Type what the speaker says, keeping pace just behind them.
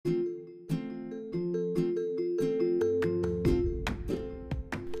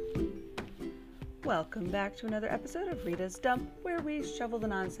Welcome back to another episode of Rita's Dump, where we shovel the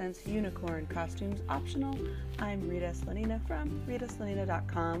nonsense, unicorn costumes optional. I'm Rita Slanina from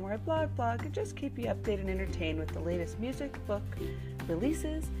ritaslanina.com, where I blog, and just keep you updated and entertained with the latest music, book,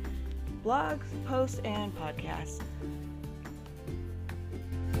 releases, blogs, posts, and podcasts.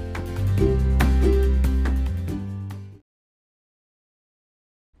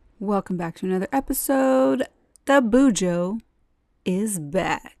 Welcome back to another episode. The Bujo is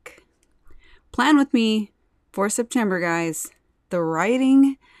back. Plan with me for September, guys. The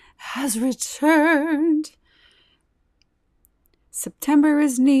writing has returned. September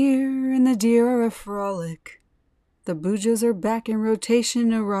is near and the deer are a frolic. The Bujos are back in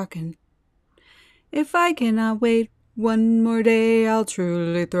rotation a-rockin'. If I cannot wait one more day, I'll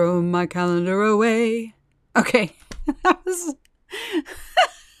truly throw my calendar away. Okay, that was...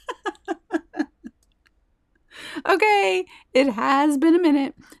 Okay, it has been a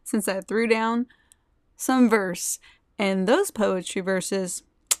minute since I threw down some verse, and those poetry verses,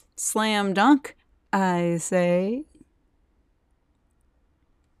 slam dunk, I say.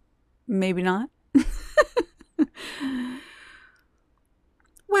 Maybe not.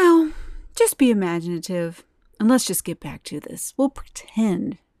 Well, just be imaginative, and let's just get back to this. We'll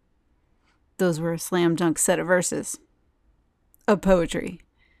pretend those were a slam dunk set of verses of poetry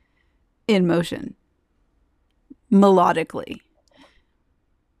in motion. Melodically.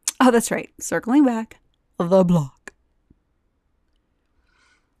 Oh, that's right. Circling back, the block.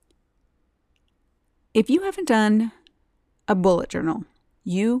 If you haven't done a bullet journal,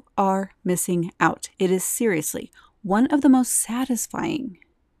 you are missing out. It is seriously one of the most satisfying.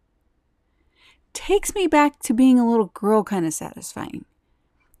 Takes me back to being a little girl kind of satisfying.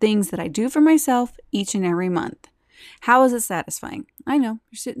 Things that I do for myself each and every month. How is it satisfying? I know,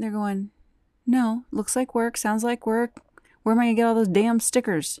 you're sitting there going, no, looks like work, sounds like work. Where am I going to get all those damn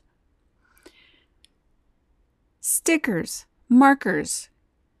stickers? Stickers, markers,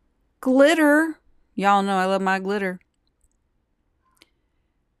 glitter. Y'all know I love my glitter.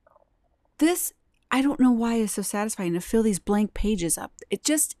 This, I don't know why it's so satisfying to fill these blank pages up. It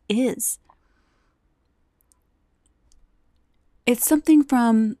just is. It's something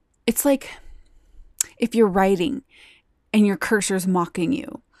from, it's like if you're writing and your cursor's mocking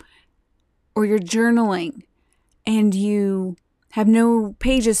you. Or you're journaling and you have no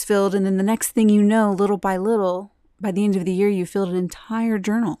pages filled, and then the next thing you know, little by little, by the end of the year, you filled an entire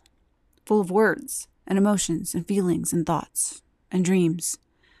journal full of words and emotions and feelings and thoughts and dreams.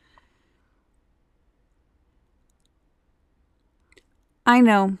 I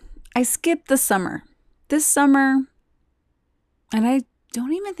know, I skipped the summer. This summer, and I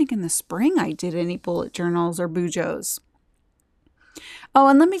don't even think in the spring I did any bullet journals or bujos. Oh,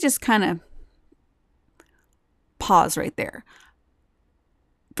 and let me just kind of pause right there.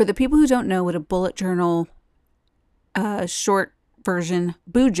 For the people who don't know what a bullet journal short version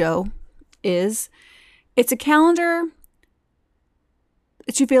bujo is, it's a calendar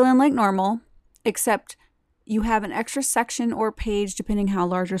that you fill in like normal, except you have an extra section or page, depending how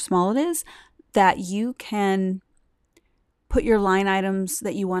large or small it is, that you can put your line items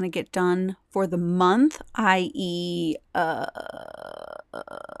that you want to get done for the month, i.e.,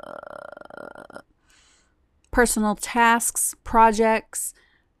 personal tasks, projects,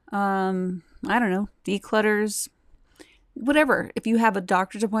 I don't know, declutters, whatever. If you have a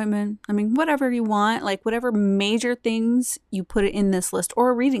doctor's appointment, whatever you want, like whatever major things, you put it in this list or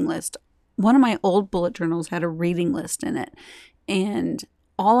a reading list. One of my old bullet journals had a reading list in it. And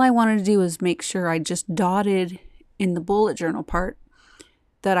all I wanted to do was make sure I just dotted in the bullet journal part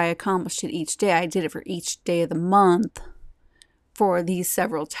that I accomplished it each day. I did it for each day of the month for these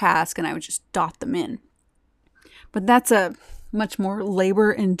several tasks, and I would just dot them in. But that's a much more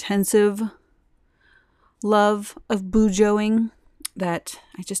labor-intensive love of bujoing that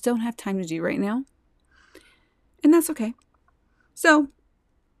I just don't have time to do right now. And that's okay. So,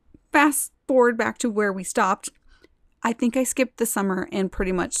 fast forward back to where we stopped. I think I skipped the summer and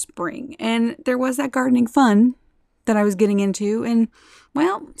pretty much spring. And there was that gardening fun that I was getting into. And,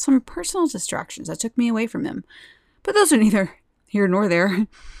 well, some personal distractions that took me away from them. But those are neither here nor there.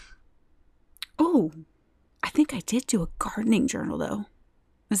 Oh, I think I did do a gardening journal, though.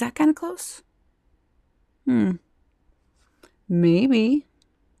 Was that kind of close? Maybe.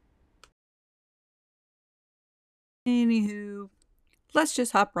 Anywho, let's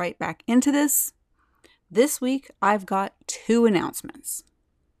just hop right back into this. This week, I've got 2 announcements.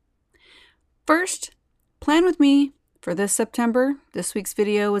 First, plan with me for this September. This week's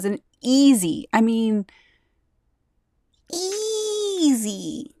video was an easy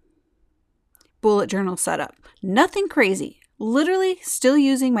bullet journal setup. Nothing crazy. literally still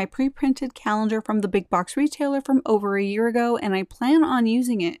using my pre-printed calendar from the big box retailer from over a year ago, and I plan on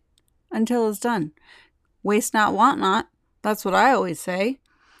using it until it's done. Waste not, want not. That's what I always say.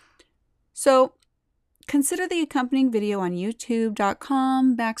 So consider the accompanying video on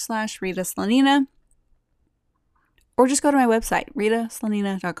youtube.com/Rita Slanina, or just go to my website,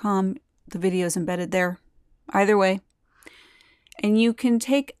 ritaslanina.com. The video is embedded there. Either way. And you can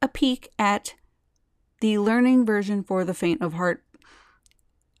take a peek at the learning version for the faint of heart.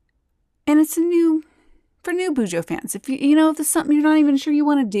 And it's for new Bujo fans. If if there's something you're not even sure you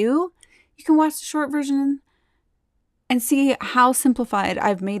want to do, you can watch the short version and see how simplified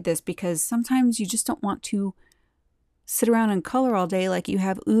I've made this, because sometimes you just don't want to sit around and color all day like you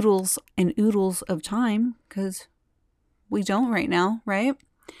have oodles and oodles of time, because we don't right now, right?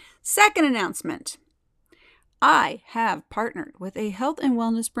 Second announcement. I have partnered with a health and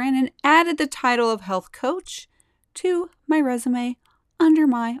wellness brand and added the title of health coach to my resume under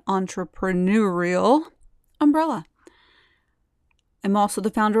my entrepreneurial umbrella. I'm also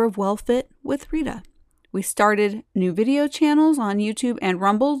the founder of WellFit with Rita. We started new video channels on YouTube and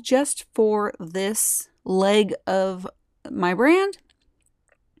Rumble just for this leg of my brand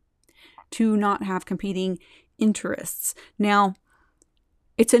to not have competing interests. Now,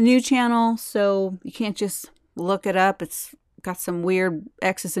 it's a new channel, so you can't just look it up. It's got some weird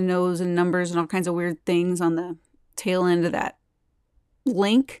X's and O's and numbers and all kinds of weird things on the tail end of that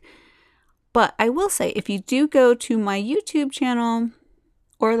link. But I will say, if you do go to my YouTube channel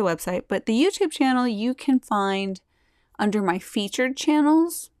or the website, but the YouTube channel you can find under my featured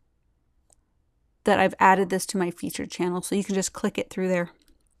channels, that I've added this to my featured channel, so you can just click it through there.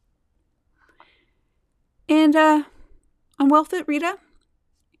 And on WellFit Rita,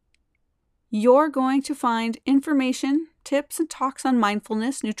 you're going to find information, tips, and talks on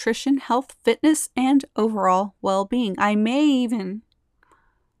mindfulness, nutrition, health, fitness, and overall well-being. I may even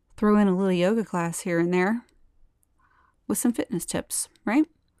throw in a little yoga class here and there with some fitness tips, right?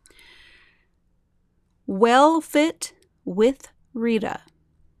 WellFit with Rita.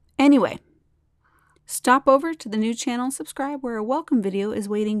 Anyway, stop over to the new channel and subscribe, where a welcome video is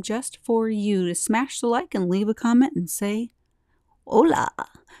waiting just for you to smash the like and leave a comment and say, hola,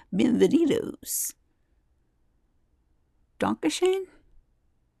 bienvenidos. Dankeschön?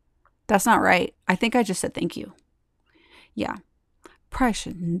 That's not right. I think I just said thank you. Yeah. Probably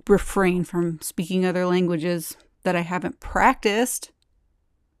should refrain from speaking other languages that I haven't practiced.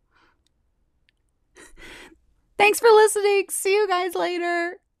 Thanks for listening. See you guys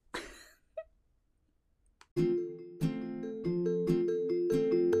later.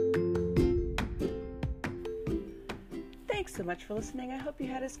 Thanks so much for listening. I hope you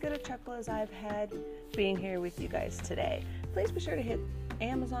had as good a chuckle as I've had being here with you guys today. Please be sure to hit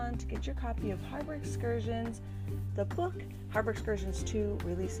Amazon to get your copy of Harbor Excursions, the book. Harbor Excursions 2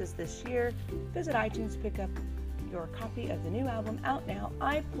 releases this year. Visit iTunes to pick up your copy of the new album, out now.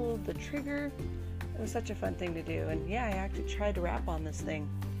 I pulled the trigger. It was such a fun thing to do. And yeah, I actually tried to rap on this thing.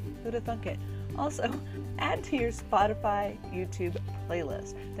 Who'd have thunk it? Also, add to your Spotify, YouTube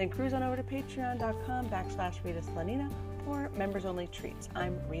playlist. Then cruise on over to patreon.com/Rita Slanina for members-only treats.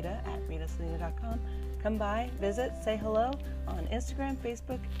 I'm Rita at ritaslanina.com. Come by, visit, say hello on Instagram,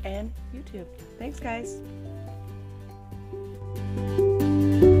 Facebook, and YouTube. Thanks, guys.